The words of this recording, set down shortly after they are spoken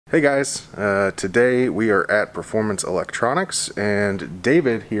Hey guys, today we are at Performance Electronics, and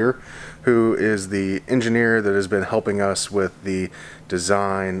David here, who is the engineer that has been helping us with the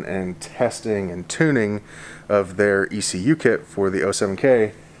design and testing and tuning of their ECU kit for the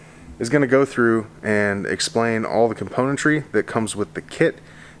 07K, is going to go through and explain all the componentry that comes with the kit,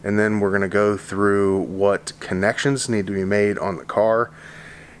 and then we're going to go through what connections need to be made on the car.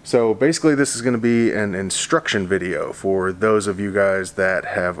 So basically this is going to be an instruction video for those of you guys that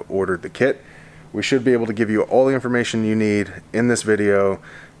have ordered the kit. We should be able to give you all the information you need in this video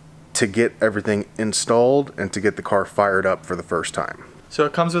to get everything installed and to get the car fired up for the first time. So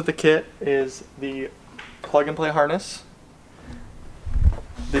it comes with the kit is the plug and play harness,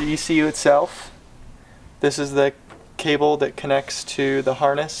 the ECU itself. This is the cable that connects to the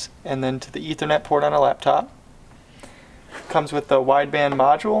harness and then to the Ethernet port on a laptop. Comes with the wideband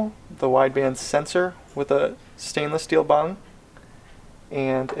module, the wideband sensor with a stainless steel bung,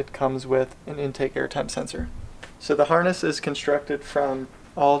 and it comes with an intake air temp sensor. So the harness is constructed from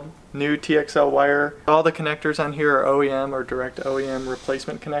all new TXL wire. All the connectors on here are OEM or direct OEM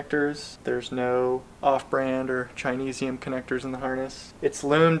replacement connectors. There's no off-brand or Chinesium connectors in the harness. It's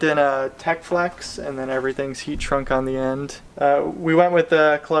loomed in a Tech Flex, and then everything's heat shrunk on the end. We went with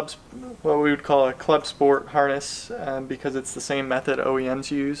the what we would call a Club Sport harness because it's the same method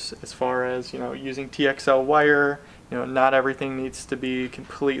OEMs use as far as, using TXL wire. Not everything needs to be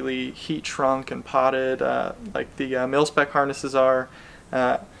completely heat shrunk and potted like the mil-spec harnesses are.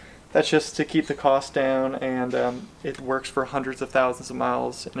 That's just to keep the cost down, and it works for hundreds of thousands of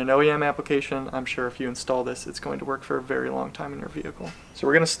miles. In an OEM application, I'm sure if you install this, it's going to work for a very long time in your vehicle. So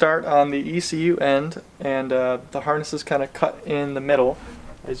we're going to start on the ECU end, and the harness is kind of cut in the middle.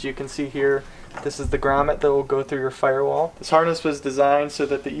 As you can see here, this is the grommet that will go through your firewall. This harness was designed so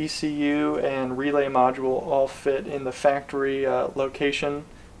that the ECU and relay module all fit in the factory location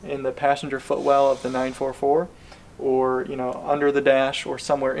in the passenger footwell of the 944. Or under the dash or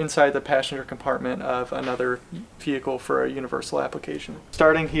somewhere inside the passenger compartment of another vehicle for a universal application.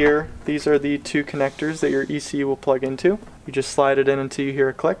 Starting here, these are the two connectors that your ECU will plug into. You just slide it in until you hear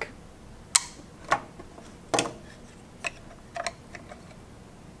a click.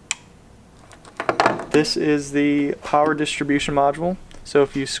 This is the power distribution module. So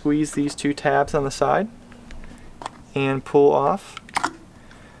if you squeeze these two tabs on the side and pull off,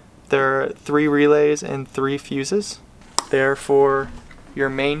 there are 3 relays and 3 fuses. They're for your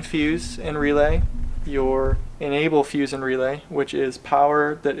main fuse and relay, your enable fuse and relay, which is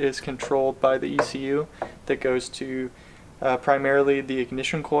power that is controlled by the ECU that goes to primarily the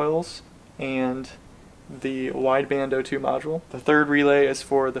ignition coils and the wideband O2 module. The 3rd relay is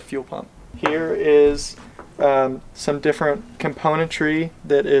for the fuel pump. Here is some different componentry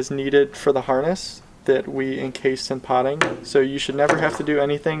that is needed for the harness that we encased in potting. So you should never have to do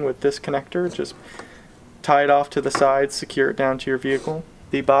anything with this connector. Just tie it off to the side, secure it down to your vehicle.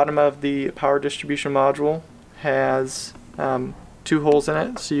 The bottom of the power distribution module has 2 holes in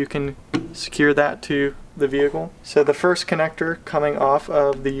it, so you can secure that to the vehicle. So the first connector coming off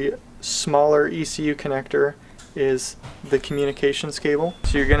of the smaller ECU connector is the communications cable.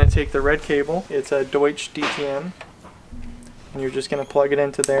 So you're going to take the red cable, it's a Deutsch DTM, and you're just going to plug it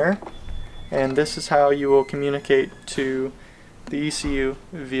into there. And this is how you will communicate to the ECU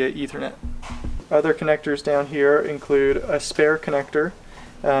via Ethernet. Other connectors down here include a spare connector.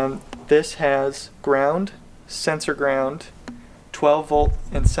 This has ground, sensor ground, 12 volt,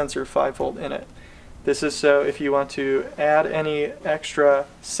 and sensor 5 volt in it. This is so if you want to add any extra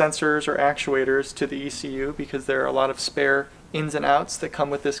sensors or actuators to the ECU, because there are a lot of spare ins and outs that come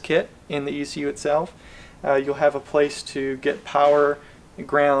with this kit in the ECU itself. You'll have a place to get power,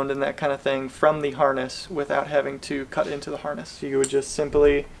 ground, and that kind of thing from the harness without having to cut into the harness. You would just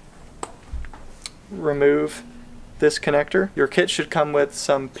simply remove this connector. Your kit should come with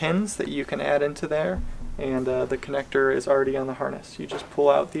some pins that you can add into there, and the connector is already on the harness. You just pull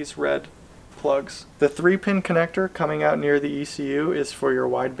out these red plugs. The 3-pin connector coming out near the ECU is for your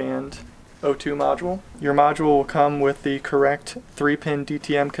wideband O2 module. Your module will come with the correct 3-pin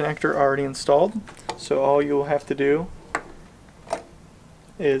DTM connector already installed, so all you'll have to do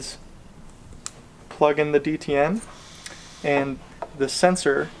is plug in the DTM, and the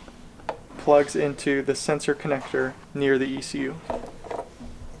sensor plugs into the sensor connector near the ECU.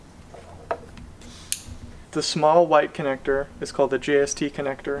 The small white connector is called the JST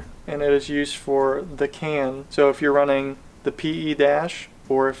connector, and it is used for the CAN. So if you're running the PE dash,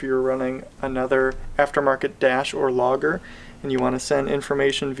 or if you're running another aftermarket dash or logger, and you want to send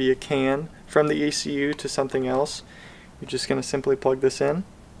information via CAN from the ECU to something else, you're just going to simply plug this in,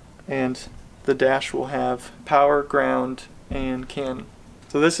 and the dash will have power, ground, and CAN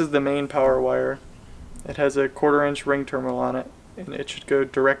So this is the main power wire. It has a 1/4-inch ring terminal on it, and it should go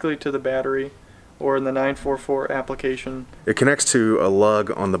directly to the battery, or in the 944 application. It connects to a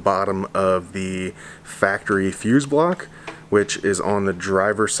lug on the bottom of the factory fuse block, which is on the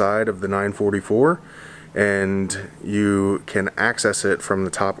driver's side of the 944, and you can access it from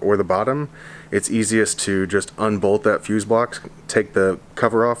the top or the bottom. It's easiest to just unbolt that fuse block, take the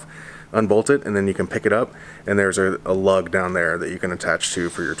cover off, unbolt it, and then you can pick it up, and there's a lug down there that you can attach to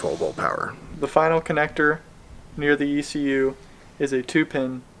for your 12-volt power. The final connector near the ECU is a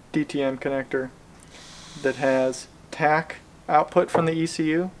 2-pin DTM connector that has TAC output from the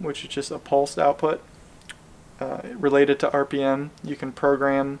ECU, which is just a pulsed output related to RPM. You can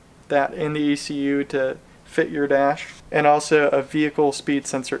program that in the ECU to fit your dash, and also a vehicle speed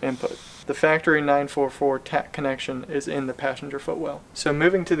sensor input. The factory 944 TAC connection is in the passenger footwell. So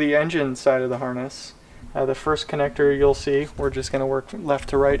moving to the engine side of the harness, the first connector you'll see, we're just going to work left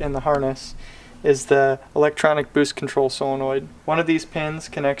to right in the harness, is the electronic boost control solenoid. One of these pins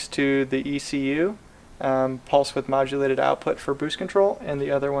connects to the ECU, pulse width modulated output for boost control, and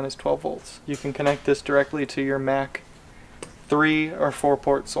the other one is 12 volts. You can connect this directly to your Mac 3 or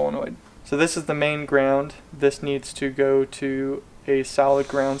 4-port solenoid. So this is the main ground. This needs to go to a solid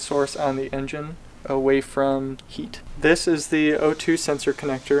ground source on the engine away from heat. This is the O2 sensor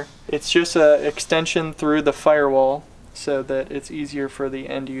connector. It's just an extension through the firewall so that it's easier for the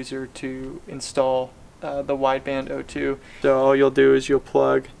end user to install the wideband O2. So all you'll do is you'll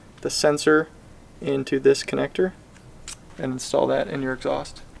plug the sensor into this connector and install that in your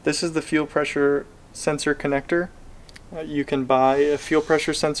exhaust. This is the fuel pressure sensor connector. You can buy a fuel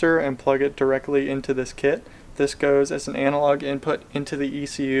pressure sensor and plug it directly into this kit. This goes as an analog input into the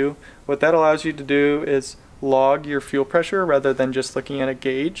ECU. What that allows you to do is log your fuel pressure rather than just looking at a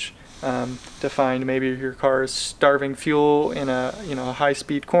gauge to find maybe if your car is starving fuel in a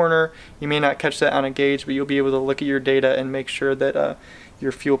high-speed corner. You may not catch that on a gauge, but you'll be able to look at your data and make sure that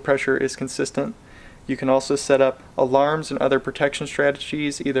your fuel pressure is consistent. You can also set up alarms and other protection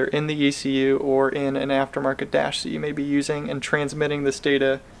strategies either in the ECU or in an aftermarket dash that you may be using, and transmitting this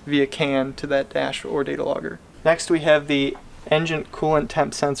data via CAN to that dash or data logger. Next we have the engine coolant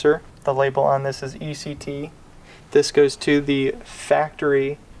temp sensor. The label on this is ECT. This goes to the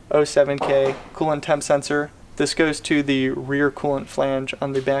factory 07K coolant temp sensor. This goes to the rear coolant flange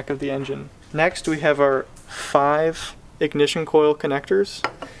on the back of the engine. Next we have our 5 ignition coil connectors.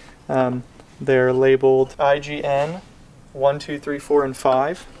 They're labeled IGN 1, 2, 3, 4, and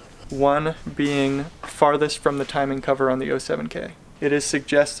 5. 1 being farthest from the timing cover on the 07K. It is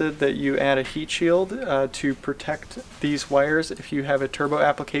suggested that you add a heat shield to protect these wires if you have a turbo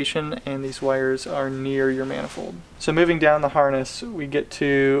application and these wires are near your manifold. So moving down the harness, we get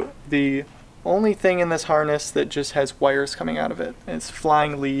to the only thing in this harness that just has wires coming out of it. It's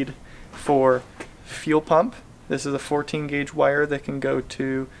flying lead for fuel pump. This is a 14 gauge wire that can go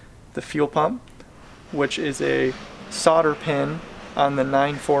to the fuel pump, which is a solder pin on the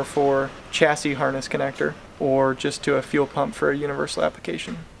 944 chassis harness connector, or just to a fuel pump for a universal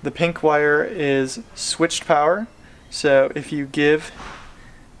application. The pink wire is switched power, so if you give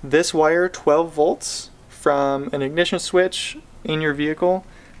this wire 12 volts from an ignition switch in your vehicle,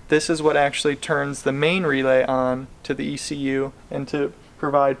 this is what actually turns the main relay on to the ECU and to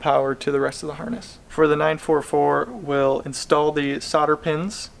provide power to the rest of the harness. For the 944, we'll install the solder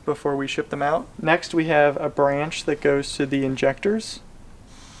pins before we ship them out. Next we have a branch that goes to the injectors.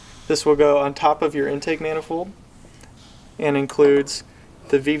 This will go on top of your intake manifold and includes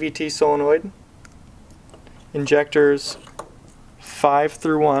the VVT solenoid, injectors 5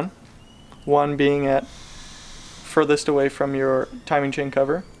 through 1, 1 being at furthest away from your timing chain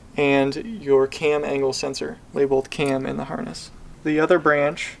cover, and your cam angle sensor, labeled cam in the harness. The other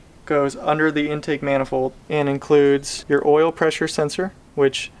branch goes under the intake manifold and includes your oil pressure sensor,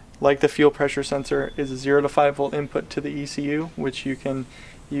 which, like the fuel pressure sensor, is a 0 to 5 volt input to the ECU, which you can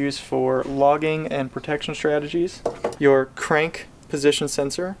use for logging and protection strategies. Your crank position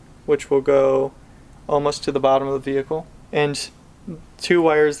sensor, which will go almost to the bottom of the vehicle, and 2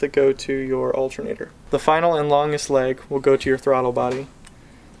 wires that go to your alternator. The final and longest leg will go to your throttle body.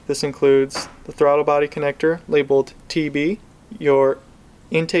 This includes the throttle body connector, labeled TB, your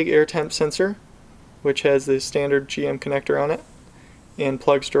intake air temp sensor, which has the standard GM connector on it and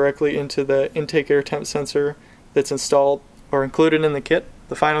plugs directly into the intake air temp sensor that's installed or included in the kit.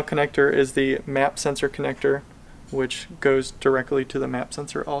 The final connector is the map sensor connector, which goes directly to the map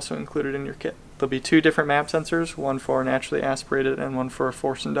sensor also included in your kit. There'll be 2 different map sensors, one for naturally aspirated and one for a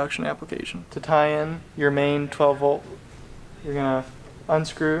forced induction application. To tie in your main 12 volt, you're going to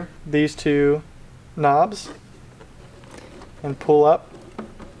unscrew these 2 knobs and pull up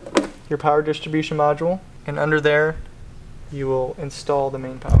your power distribution module, and under there you will install the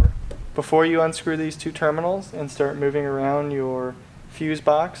main power. Before you unscrew these two terminals and start moving around your fuse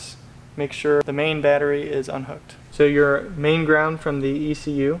box, make sure the main battery is unhooked. So your main ground from the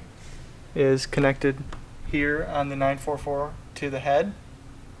ECU is connected here on the 944 to the head,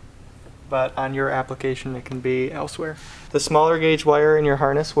 but on your application it can be elsewhere. The smaller gauge wire in your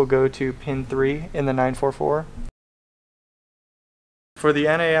harness will go to pin 3 in the 944. For the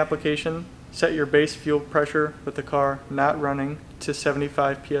NA application, set your base fuel pressure with the car not running to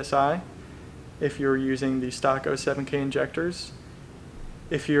 75 psi if you're using the stock 07K injectors.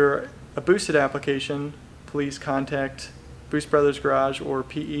 If you're a boosted application, please contact Boost Brothers Garage or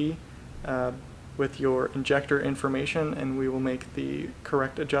PE with your injector information, and we will make the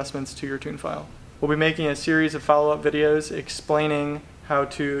correct adjustments to your tune file. We'll be making a series of follow-up videos explaining how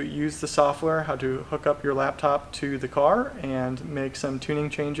to use the software, how to hook up your laptop to the car, and make some tuning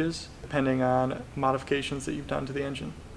changes depending on modifications that you've done to the engine.